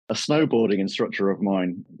A snowboarding instructor of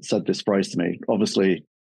mine said this phrase to me, obviously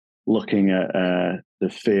looking at the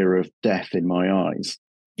fear of death in my eyes.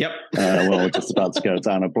 Yep. Well, we're just about to go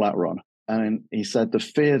down a black run. And he said, the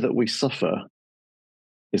fear that we suffer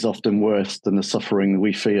is often worse than the suffering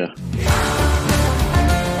we fear.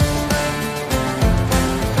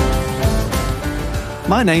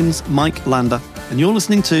 My name's Mike Lander, and you're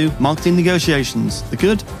listening to Marketing Negotiations, the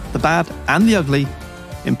good, the bad, and the ugly,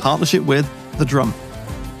 in partnership with The Drum,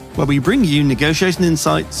 where we bring you negotiation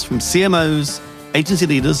insights from CMOs, agency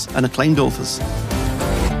leaders, and acclaimed authors.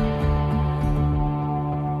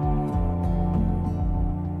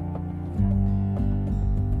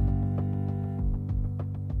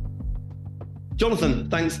 Jonathan,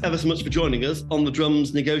 thanks ever so much for joining us on the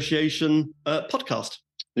Drum's Negotiation podcast.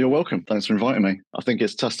 You're welcome. Thanks for inviting me. I think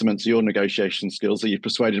it's testament to your negotiation skills that you've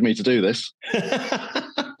persuaded me to do this.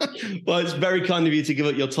 Well, it's very kind of you to give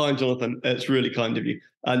up your time, Jonathan. It's really kind of you.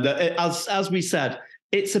 And as we said,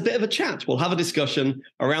 it's a bit of a chat. We'll have a discussion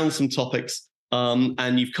around some topics,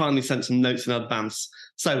 and you've kindly sent some notes in advance.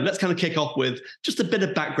 So let's kind of kick off with just a bit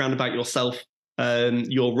of background about yourself,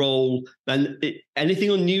 your role, and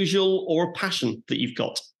anything unusual or a passion that you've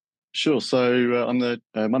got. Sure. So I'm the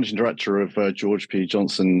managing director of George P.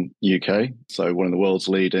 Johnson UK, so one of the world's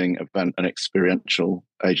leading event and experiential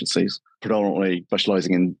agencies, predominantly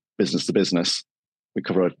specialising in business to business. We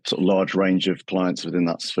cover a sort of large range of clients within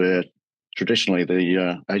that sphere. Traditionally,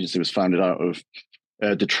 the agency was founded out of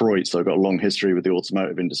Detroit, so I've got a long history with the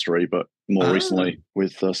automotive industry, but more recently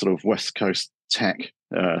with sort of West Coast tech,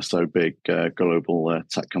 so big global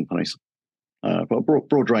tech companies. But a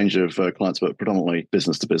broad range of clients, but predominantly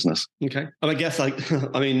business to business. Okay. And I guess,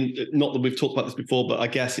 I mean, not that we've talked about this before, but I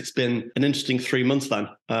guess it's been an interesting 3 months then,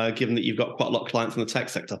 given that you've got quite a lot of clients in the tech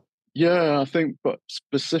sector. Yeah, I think, but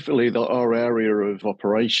specifically our area of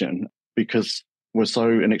operation, because we're so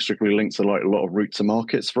inextricably linked to like a lot of route to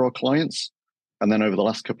markets for our clients. And then over the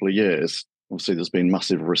last couple of years, obviously there's been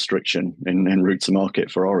massive restriction in route to market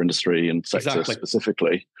for our industry and sector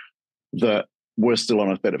specifically, that we're still on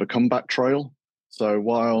a bit of a comeback trail. So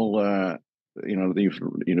while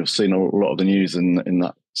you've seen a lot of the news in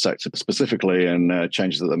that sector specifically, and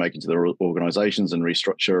changes that they're making to their organisations and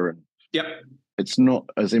restructure, and it's not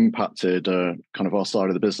as impacted kind of our side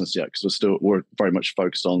of the business yet, because we're very much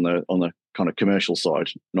focused on the kind of commercial side,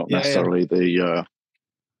 not necessarily the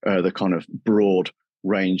kind of broad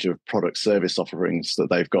range of product service offerings that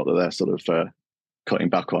they've got that they're sort of cutting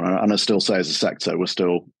back on. And I still say, as a sector, we're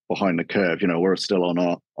still behind the curve. You know, we're still on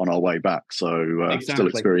our way back. So still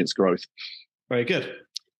experience growth. Very good.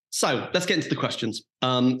 So let's get into the questions.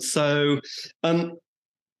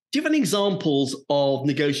 Do you have any examples of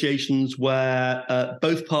negotiations where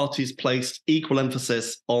both parties placed equal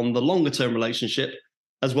emphasis on the longer term relationship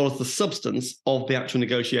as well as the substance of the actual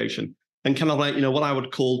negotiation, and kind of like, you know, what I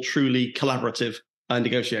would call truly collaborative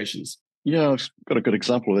negotiations? Yeah, I've got a good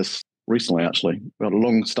example of this recently, actually. We had a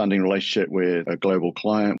long-standing relationship with a global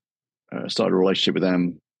client. Started a relationship with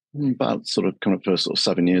them about first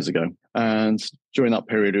 7 years ago. And during that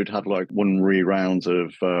period, we'd had like one round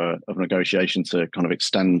of negotiation to kind of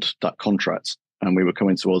extend that contract. And we were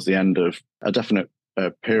coming towards the end of a definite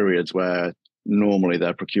period where normally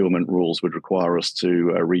their procurement rules would require us to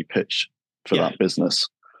repitch for that business.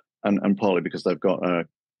 And partly because they've got a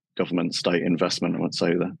government state investment, I won't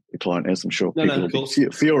say who the client is. I'm sure people will be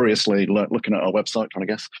furiously looking at our website trying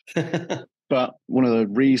to guess. But one of the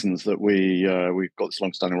reasons that we've got this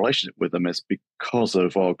long-standing relationship with them is because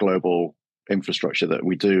of our global infrastructure, that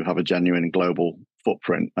we do have a genuine global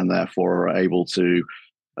footprint and therefore are able to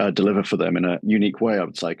deliver for them in a unique way, I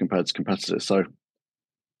would say, compared to competitors. So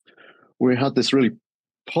we had this really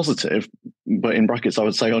positive, but in brackets, I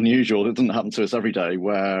would say unusual, it doesn't happen to us every day,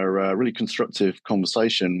 where a really constructive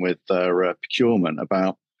conversation with their procurement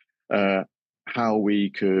about how we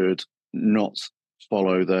could not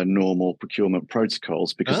follow their normal procurement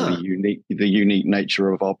protocols because of the unique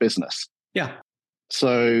nature of our business. Yeah.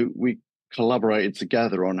 So we collaborated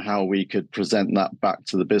together on how we could present that back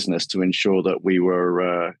to the business to ensure that we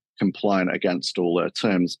were compliant against all their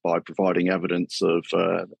terms by providing evidence of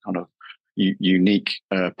kind of unique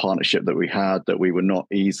partnership that we had, that we were not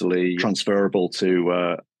easily transferable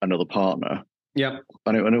to another partner. Yeah.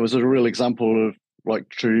 And it was a real example of like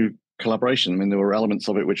true collaboration. I mean, there were elements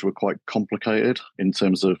of it which were quite complicated in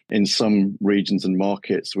terms of, in some regions and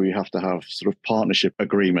markets, we have to have sort of partnership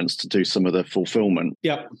agreements to do some of the fulfillment.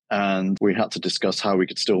 Yeah. And we had to discuss how we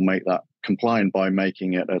could still make that compliant by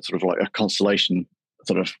making it a sort of like a constellation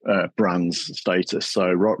sort of brands status.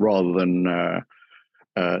 So rather than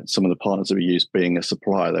some of the partners that we used being a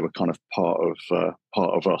supplier, they were kind of part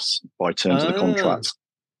of us by terms of the contract.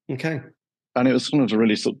 Okay. And it was kind of a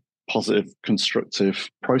really sort of positive, constructive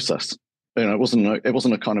process. It wasn't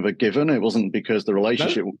a kind of a given. It wasn't because the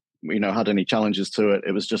relationship, had any challenges to it.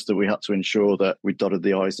 It was just that we had to ensure that we dotted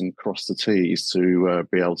the I's and crossed the T's to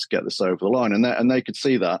be able to get this over the line. And they could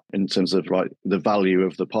see that in terms of like the value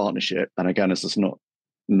of the partnership. And again, it's just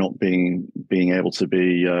not being able to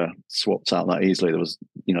be swapped out that easily.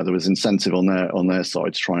 There was incentive on their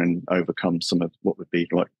side to try and overcome some of what would be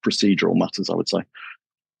like procedural matters, I would say.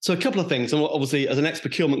 So a couple of things, and obviously as an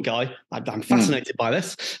ex-procurement guy, I'm fascinated by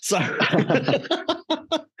this. So,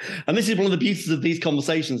 and this is one of the beauties of these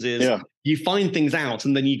conversations is you find things out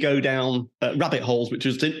and then you go down rabbit holes, which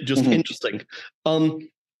is just interesting.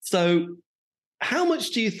 So how much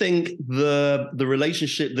do you think the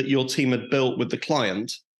relationship that your team had built with the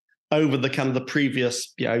client over the kind of the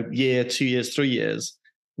previous year, 2 years, 3 years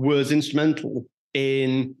was instrumental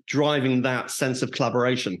in driving that sense of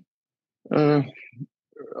collaboration?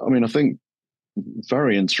 I think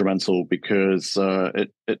very instrumental because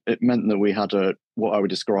it meant that we had what I would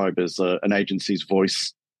describe as an agency's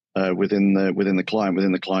voice within the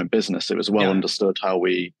client business. It was well understood how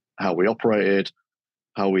we operated,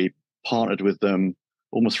 how we partnered with them,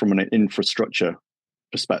 almost from an infrastructure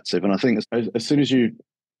perspective. And I think as soon as you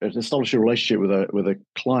establish a relationship with a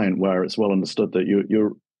client where it's well understood that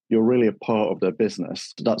you're really a part of their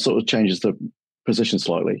business, that sort of changes the position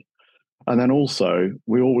slightly. And then also,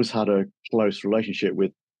 we always had a close relationship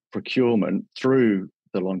with procurement through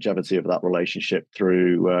the longevity of that relationship,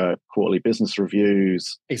 through quarterly business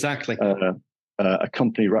reviews. Exactly. A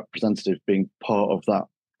company representative being part of that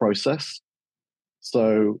process.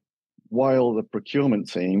 So while the procurement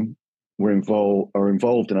team are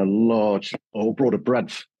involved in a large or broader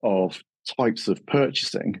breadth of types of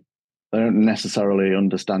purchasing, they don't necessarily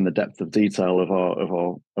understand the depth of detail of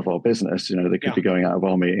our business. They could be going out of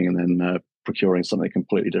our meeting and then procuring something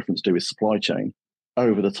completely different to do with supply chain.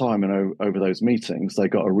 Over the time and over those meetings, they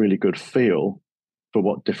got a really good feel for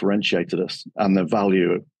what differentiated us and the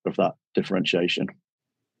value of that differentiation.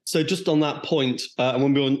 So just on that point, and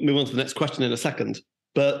we'll move on to the next question in a second,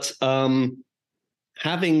 but I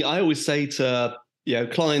always say to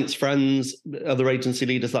clients, friends, other agency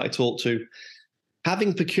leaders that I talk to,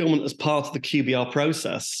 having procurement as part of the QBR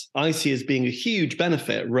process, I see as being a huge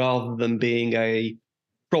benefit rather than being a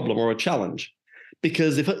problem or a challenge.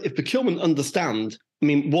 Because if procurement understand,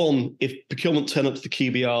 one, if procurement turn up to the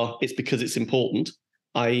QBR, it's because it's important,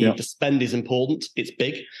 i.e. the spend is important, it's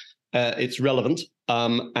big, it's relevant,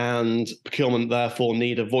 and procurement therefore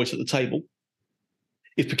need a voice at the table.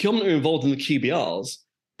 If procurement are involved in the QBRs,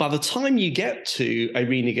 by the time you get to a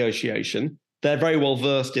renegotiation, they're very well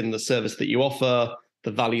versed in the service that you offer,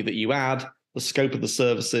 the value that you add, the scope of the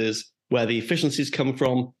services, where the efficiencies come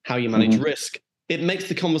from, how you manage risk. It makes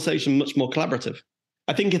the conversation much more collaborative.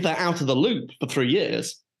 I think if they're out of the loop for 3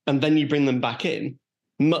 years and then you bring them back in,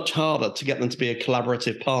 much harder to get them to be a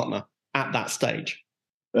collaborative partner at that stage.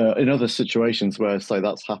 In other situations where, say,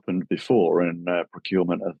 that's happened before and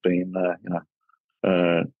procurement have been,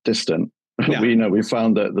 distant, we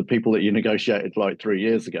found that the people that you negotiated like 3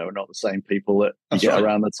 years ago are not the same people that you get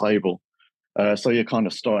around the table. So you're kind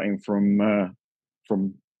of starting from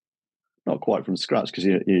not quite from scratch because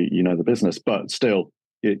you know the business, but still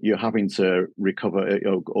you're having to recover it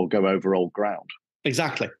or go over old ground.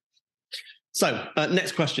 Exactly. So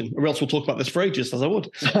next question, or else we'll talk about this for ages, as I would.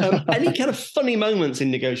 Any kind of funny moments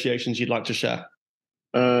in negotiations you'd like to share?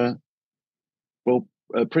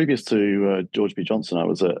 Previous to George B. Johnson, I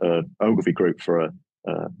was at Ogilvy Group for a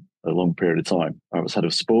long period of time. I was head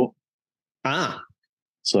of sport.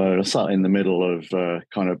 So I sat in the middle of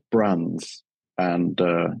kind of brands and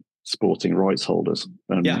sporting rights holders.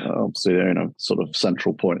 And obviously, sort of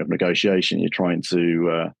central point of negotiation, you're trying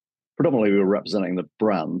to, predominantly we were representing the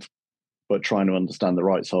brand, but trying to understand the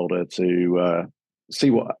rights holder to see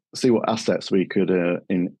what assets we could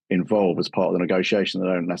involve as part of the negotiation. They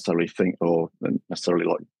don't necessarily think or necessarily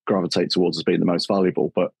like gravitate towards as being the most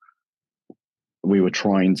valuable, but we were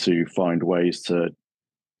trying to find ways to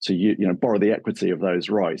borrow the equity of those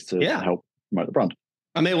rights to help promote the brand.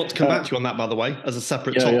 I may want to come back to you on that, by the way, as a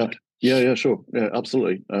separate topic. Yeah, sure. Yeah,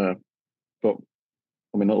 absolutely. But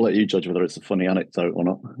I'll let you judge whether it's a funny anecdote or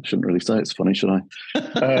not. I shouldn't really say it's funny, should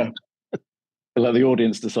I? Let the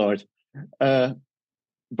audience decide.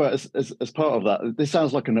 But as part of that, this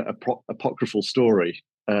sounds like an apocryphal story.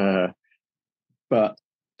 But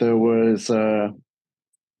there was a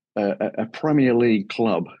Premier League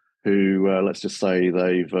club who, let's just say,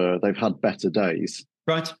 they've had better days,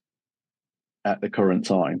 right, at the current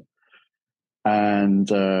time, and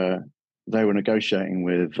they were negotiating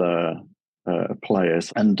with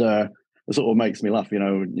players, and sort of makes me laugh,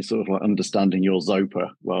 you're sort of like understanding your Zopa.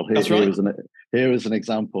 Well, here is an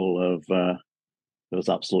example of there was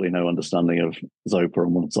absolutely no understanding of Zopa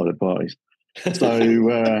on one-sided parties. So,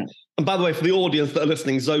 and by the way, for the audience that are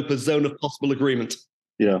listening, Zopa, zone of possible agreement.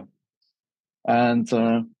 Yeah, and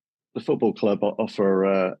the football club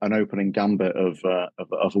offer an opening gambit of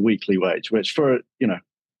a weekly wage, which for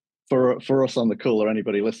us on the call or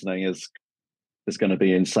anybody listening is going to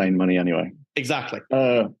be insane money anyway. Exactly.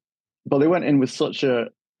 But they went in with such a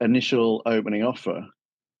initial opening offer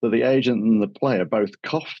that the agent and the player both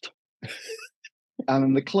coughed.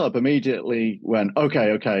 And the club immediately went,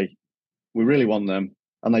 okay, we really want them,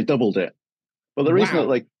 and they doubled it. But the reason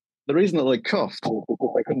that they coughed was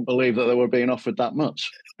because they couldn't believe that they were being offered that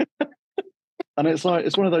much. And it's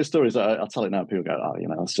one of those stories that I tell it now, people go,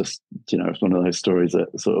 it's just, it's one of those stories that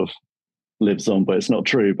sort of lives on, but it's not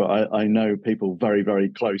true. But I know people very, very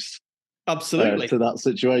close absolutely to that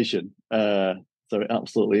situation. So it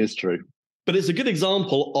absolutely is true. But it's a good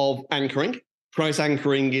example of anchoring. Price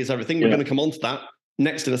anchoring is everything. We're going to come on to that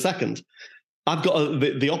next in a second. I've got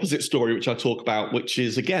the opposite story, which I talk about, which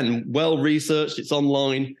is, again, well-researched. It's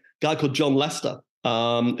online. A guy called John Lester,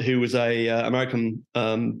 who was a American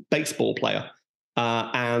baseball player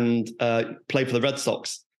and played for the Red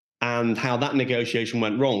Sox, and how that negotiation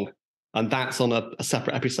went wrong. And that's on a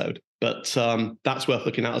separate episode. But that's worth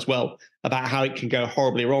looking at as well, about how it can go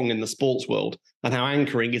horribly wrong in the sports world and how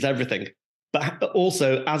anchoring is everything. But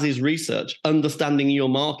also, as is research, understanding your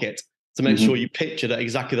market to make sure you pitch it at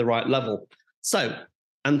exactly the right level. So,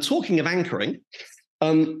 and talking of anchoring,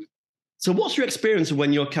 so what's your experience of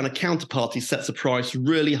when your kind of counterparty sets a price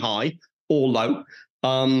really high or low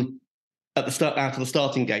at the start, out of the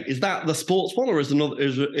starting gate? Is that the sports one, or is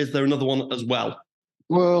there another one as well?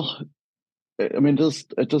 Well, I mean,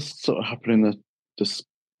 it does sort of happen in the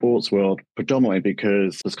sports world predominantly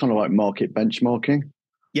because there's kind of like market benchmarking.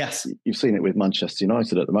 Yes. You've seen it with Manchester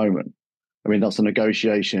United at the moment. I mean, that's a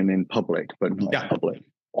negotiation in public, but not public.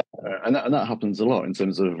 And that happens a lot in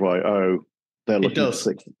terms of, they're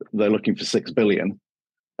looking for 6 billion.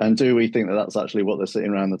 And do we think that that's actually what they're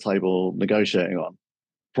sitting around the table negotiating on?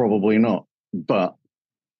 Probably not. But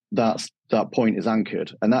that point is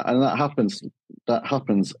anchored. And that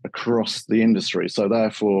happens across the industry. So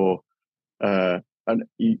therefore, and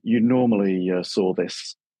you normally saw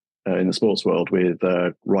this in the sports world with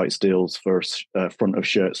rights deals for front of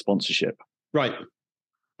shirt sponsorship, right?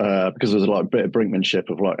 Because there's a bit of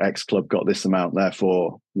brinkmanship of like X club got this amount,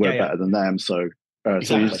 therefore we're better than them. So exactly.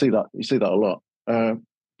 So you see that a lot,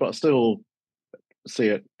 but I still see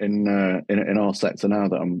it in our sector now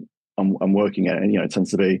that I'm working at, and it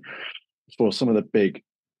tends to be for some of the big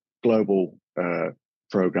global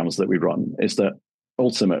programs that we run, is that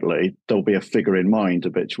ultimately there'll be a figure in mind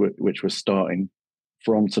of which we're starting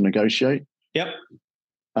from to negotiate. Yep.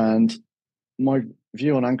 And my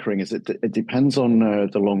view on anchoring is it depends on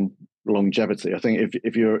the longevity. I think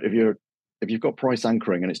if you've got price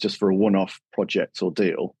anchoring and it's just for a one-off project or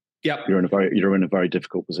deal, you're in a very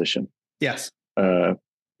difficult position. Yes.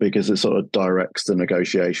 Because it sort of directs the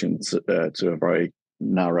negotiations to a very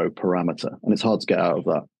narrow parameter, and it's hard to get out of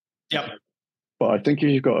that. Yep. But I think if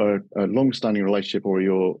you've got a long-standing relationship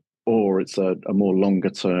or it's a more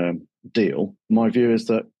longer-term deal, my view is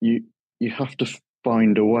that you have to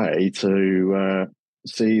find a way to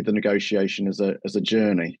see the negotiation as a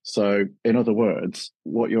journey. So in other words,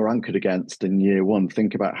 what you're anchored against in year one,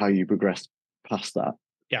 think about how you progress past that.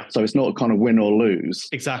 Yeah. So it's not a kind of win or lose.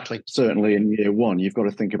 Exactly. Certainly in year one, you've got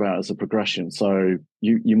to think about it as a progression. So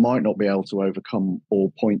you might not be able to overcome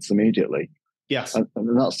all points immediately. Yes. And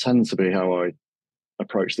that tends to be how I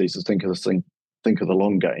approach these, is think of the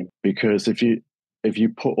long game. Because if you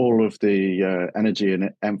put all of the energy and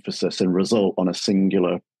emphasis and result on a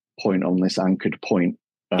singular point, on this anchored point,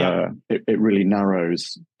 it really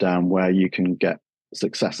narrows down where you can get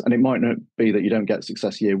success. And it might not be that you don't get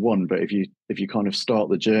success year one, but if you kind of start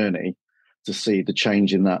the journey to see the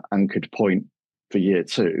change in that anchored point for year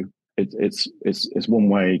two, it's one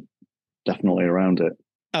way definitely around it.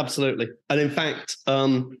 Absolutely. And in fact,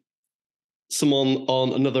 someone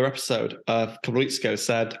on another episode a couple of weeks ago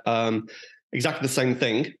said exactly the same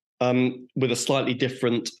thing, with a slightly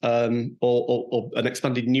different or an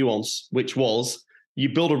expanded nuance, which was you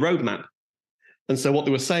build a roadmap. And so what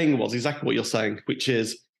they were saying was exactly what you're saying, which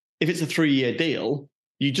is if it's a 3-year deal,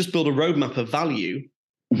 you just build a roadmap of value,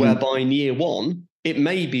 whereby in year one, it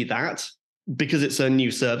may be that because it's a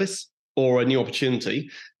new service or a new opportunity,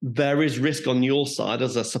 there is risk on your side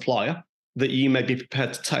as a supplier that you may be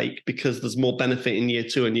prepared to take because there's more benefit in year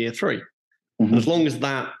 2 and year 3. And as long as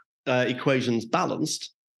that equation's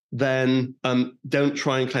balanced, then don't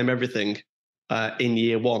try and claim everything in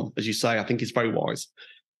year one, as you say. I think it's very wise.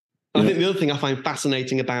 I think the other thing I find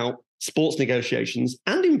fascinating about sports negotiations,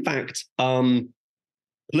 and in fact,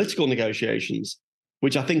 political negotiations,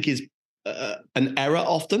 which I think is an error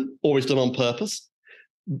often, or is done on purpose.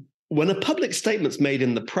 When a public statement's made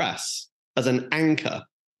in the press as an anchor,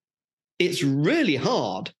 it's really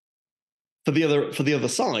hard for the other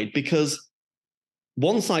side, because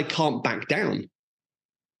one side can't back down.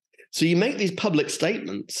 So you make these public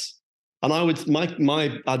statements, and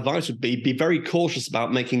my advice would be very cautious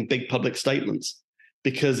about making big public statements,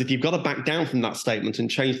 because if you've got to back down from that statement and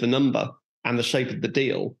change the number and the shape of the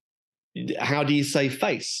deal, how do you save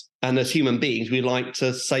face? And as human beings, we like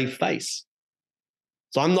to save face.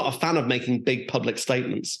 So I'm not a fan of making big public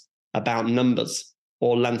statements about numbers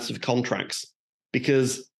or lengths of contracts,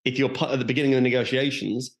 because if you're at the beginning of the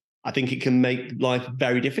negotiations, I think it can make life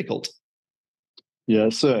very difficult. Yeah,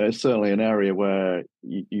 it's certainly an area where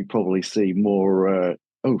you probably see more,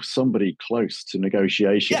 somebody close to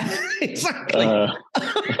negotiation. Yeah, exactly.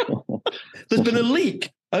 There's been a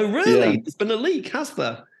leak. Oh, really? Yeah. There's been a leak, has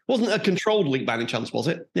there? Wasn't a controlled leak by any chance, was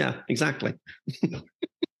it? Yeah, exactly.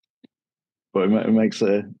 But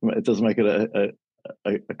it does make it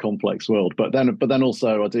a complex world. But then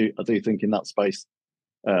also I do think in that space,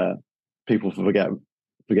 people forget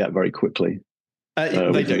very quickly.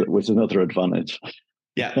 Which is another advantage.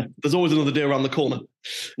 Yeah, there's always another deal around the corner.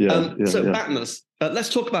 BATNAs. Let's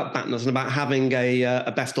talk about BATNAs and about having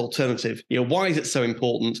a best alternative. Why is it so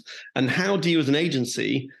important, and how do you, as an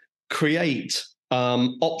agency, create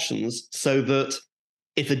options so that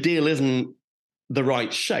if a deal isn't the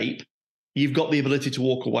right shape, you've got the ability to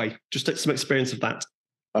walk away? Just take some experience of that.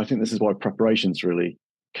 I think this is why preparation is really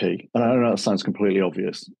key. And I don't know, that sounds completely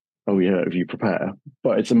obvious. Oh yeah, if you prepare,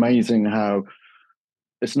 but it's amazing how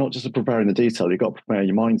it's not just preparing the detail. You've got to prepare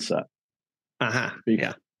your mindset.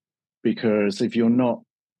 Yeah. Because if you're not,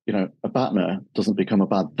 a BATNA doesn't become a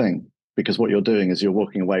bad thing, because what you're doing is you're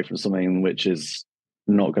walking away from something which is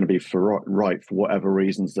not going to be right for whatever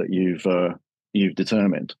reasons that you've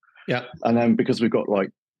determined. Yeah. And then because we've got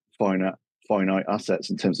like finite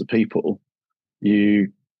assets in terms of people,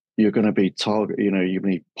 you're going to be you're going to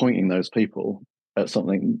be pointing those people at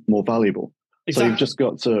something more valuable. Exactly. So you've just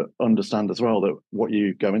got to understand as well that what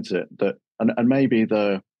you go into it, and maybe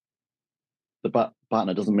the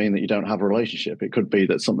BATNA doesn't mean that you don't have a relationship. It could be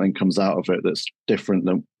that something comes out of it that's different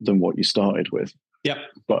than what you started with. Yeah.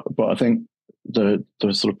 But I think the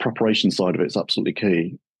sort of preparation side of it is absolutely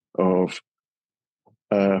key, of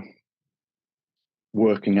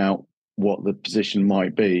working out what the position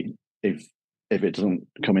might be if it doesn't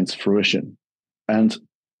come into fruition. And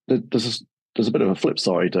there's a bit of a flip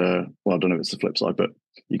side. Well, I don't know if it's a flip side, but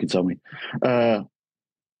you can tell me.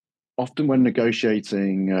 Often when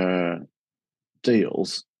negotiating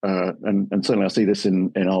deals, and certainly I see this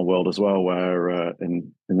in our world as well, where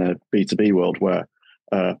in the B2B world, where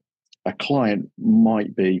a client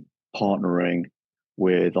might be partnering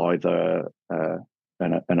with either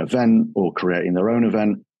an event or creating their own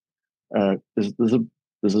event.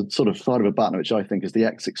 There's a sort of side of a BATNA which I think is the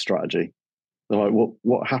exit strategy. They're like,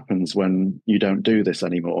 what happens when you don't do this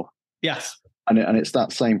anymore? Yes, and it's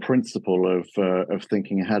that same principle of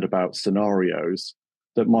thinking ahead about scenarios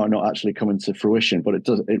that might not actually come into fruition, but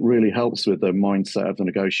it really helps with the mindset of the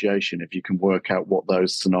negotiation if you can work out what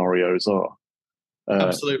those scenarios are.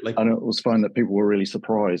 Absolutely. And it was fun that people were really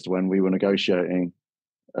surprised when we were negotiating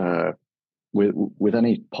with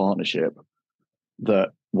any partnership,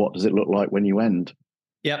 that what does it look like when you end?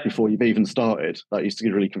 Yeah. Before you've even started. That used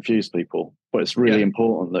to really confuse people. But it's really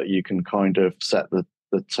important that you can kind of set the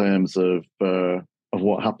terms of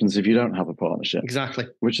what happens if you don't have a partnership. Exactly.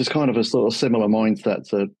 Which is kind of a sort of similar mindset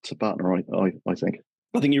to BATNA, I think.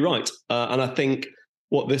 I think you're right. And I think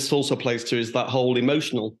what this also plays to is that whole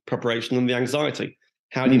emotional preparation and the anxiety.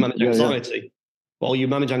 How do you manage anxiety? Yeah. Well, you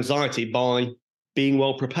manage anxiety by being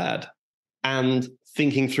well prepared and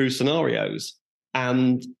thinking through scenarios.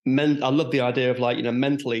 And I love the idea of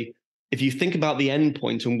mentally, if you think about the end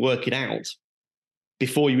point and work it out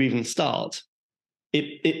before you even start,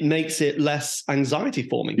 it makes it less anxiety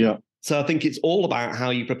forming. Yeah. So I think it's all about how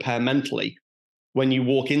you prepare mentally when you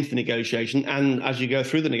walk into the negotiation and as you go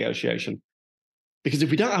through the negotiation. Because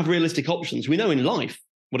if we don't have realistic options, we know in life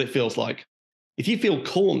what it feels like. If you feel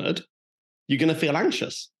cornered, you're going to feel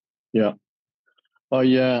anxious. Yeah. Oh,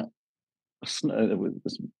 yeah. Here's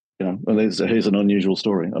an unusual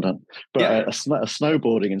story. I don't. But a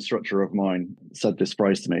snowboarding instructor of mine said this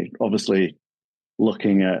phrase to me. Obviously,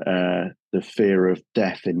 looking at the fear of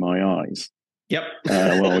death in my eyes. Yep.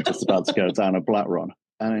 We're just about to go down a black run,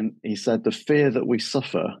 and he said the fear that we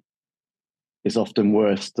suffer is often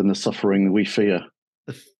worse than the suffering we fear.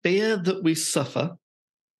 The fear that we suffer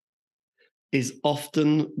is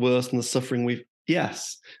often worse than the suffering we've...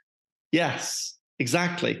 Yes,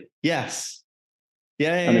 exactly. Yes.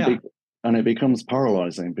 Yeah. And it becomes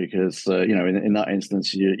paralyzing because, in that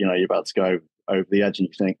instance, you're about to go over the edge and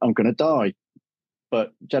you think, I'm going to die.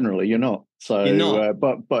 But generally, you're not. So, you're not.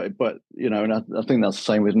 But and I think that's the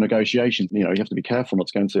same with negotiations. You have to be careful not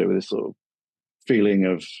to go into it with this sort of feeling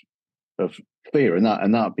of fear, and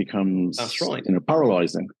that becomes, that's right,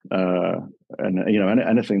 paralyzing.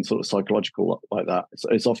 Anything sort of psychological like that,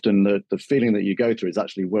 it's often the feeling that you go through is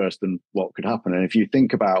actually worse than what could happen. And if you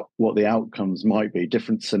think about what the outcomes might be,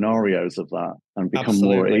 different scenarios of that, and become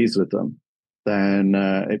more at ease with them, then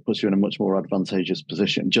it puts you in a much more advantageous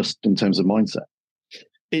position, just in terms of mindset.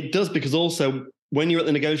 It does, because also when you're at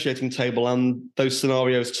the negotiating table and those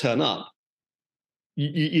scenarios turn up,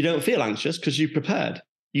 you don't feel anxious because you've prepared.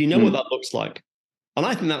 You know what that looks like. And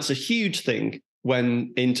I think that's a huge thing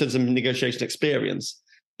when, in terms of negotiation experience,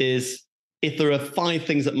 is if there are 5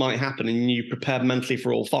 things that might happen and you prepared mentally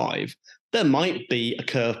for all 5, there might be a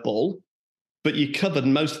curveball, but you covered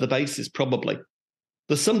most of the bases probably.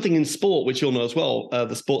 There's something in sport, which you'll know as well,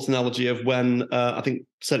 the sports analogy of when, I think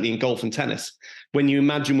certainly in golf and tennis, when you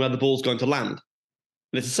imagine where the ball's going to land.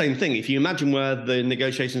 And it's the same thing. If you imagine where the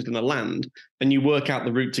negotiation is going to land and you work out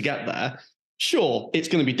the route to get there, sure, it's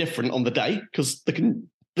going to be different on the day because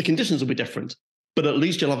the conditions will be different. But at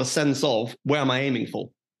least you'll have a sense of, where am I aiming for?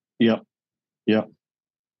 Yeah.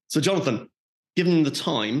 So Jonathan, given the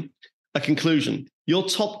time, a conclusion. Your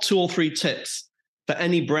top 2 or 3 tips for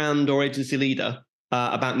any brand or agency leader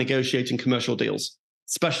about negotiating commercial deals,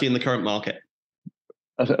 especially in the current market?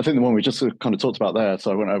 I think the one we just kind of talked about there,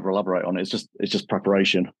 so I won't over elaborate on it. It's just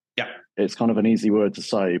preparation. Yeah, it's kind of an easy word to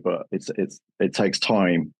say, but it takes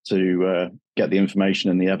time to get the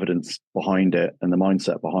information and the evidence behind it and the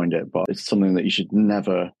mindset behind it. But it's something that you should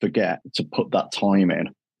never forget to put that time in.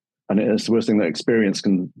 And it's the worst thing, that experience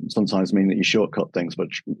can sometimes mean that you shortcut things. But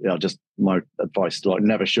just my advice is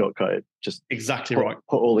never shortcut it. Just exactly put, right.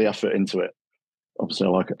 Put all the effort into it. Obviously, I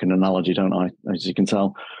like an analogy, don't I? As you can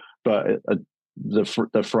tell, but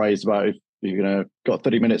the phrase about, if you're got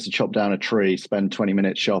 30 minutes to chop down a tree, spend 20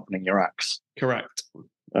 minutes sharpening your axe. Correct.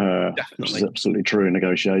 Definitely. Which is absolutely true in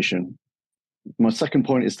negotiation. My second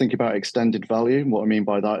point is think about extended value. What I mean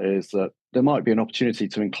by that is that there might be an opportunity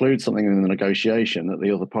to include something in the negotiation that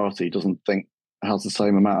the other party doesn't think has the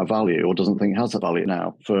same amount of value or doesn't think has a value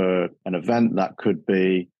now. For an event, that could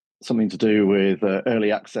be something to do with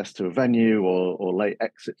early access to a venue or late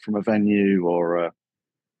exit from a venue, or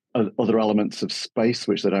other elements of space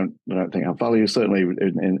which they don't think have value. Certainly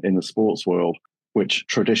in the sports world, which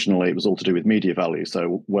traditionally it was all to do with media value.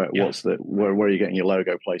 So where are you getting your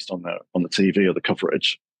logo placed on the TV or the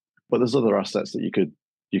coverage? But there's other assets that you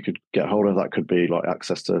could get hold of. That could be like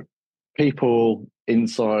access to people,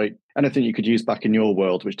 insight, anything you could use back in your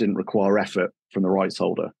world which didn't require effort from the rights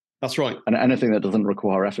holder. That's right. And anything that doesn't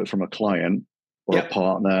require effort from a client or a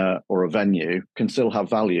partner or a venue can still have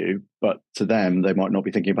value, but to them, they might not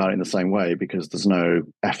be thinking about it in the same way because there's no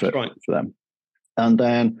effort for them. And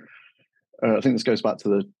then I think this goes back to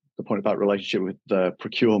the point about relationship with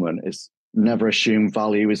procurement, is never assume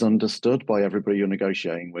value is understood by everybody you're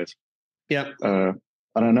negotiating with. Yeah.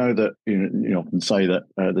 And I know that you often say that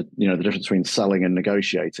the difference between selling and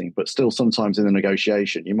negotiating, but still sometimes in the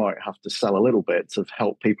negotiation, you might have to sell a little bit to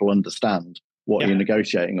help people understand what you're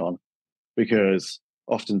negotiating on. Because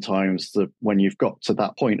oftentimes when you've got to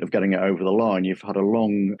that point of getting it over the line, you've had a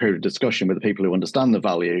long period of discussion with the people who understand the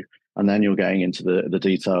value, and then you're getting into the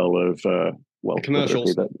detail of the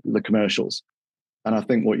commercials. The commercials. And I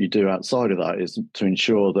think what you do outside of that is to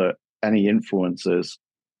ensure that any influencers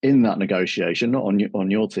in that negotiation, not on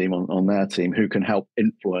your team, on their team, who can help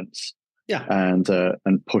influence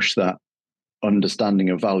and push that understanding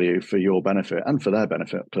of value for your benefit and for their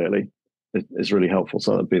benefit, clearly, is really helpful.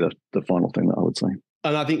 So that'd be the final thing that I would say.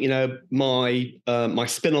 And I think, my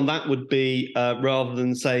spin on that would be, rather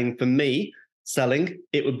than saying for me selling,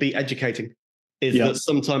 it would be educating. That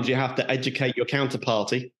sometimes you have to educate your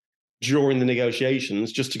counterparty during the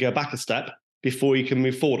negotiations just to go back a step before you can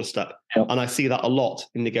move forward a step. Yep. And I see that a lot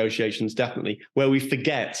in negotiations, definitely, where we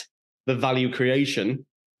forget the value creation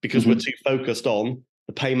because we're too focused on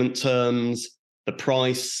the payment terms, the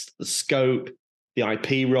price, the scope, the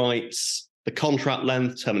IP rights, the contract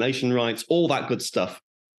length, termination rights, all that good stuff.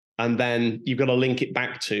 And then you've got to link it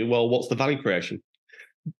back to, well, what's the value creation?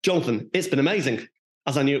 Jonathan, it's been amazing,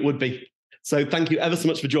 as I knew it would be. So thank you ever so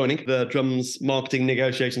much for joining the Drums Marketing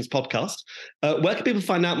Negotiations podcast. Where can people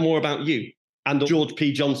find out more about you? And George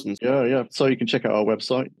P. Johnson's. Yeah. So you can check out our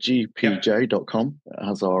website, gpj.com. It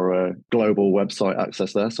has our global website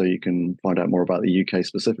access there, so you can find out more about the UK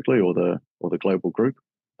specifically or the global group.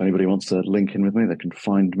 If anybody wants to link in with me, they can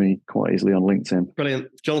find me quite easily on LinkedIn. Brilliant.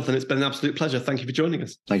 Jonathan, it's been an absolute pleasure. Thank you for joining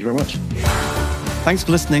us. Thank you very much. Thanks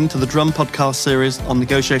for listening to the Drum podcast series on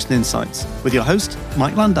Negotiation Insights with your host,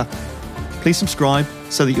 Mike Lander. Please subscribe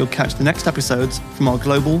so that you'll catch the next episodes from our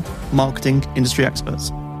global marketing industry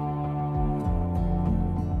experts.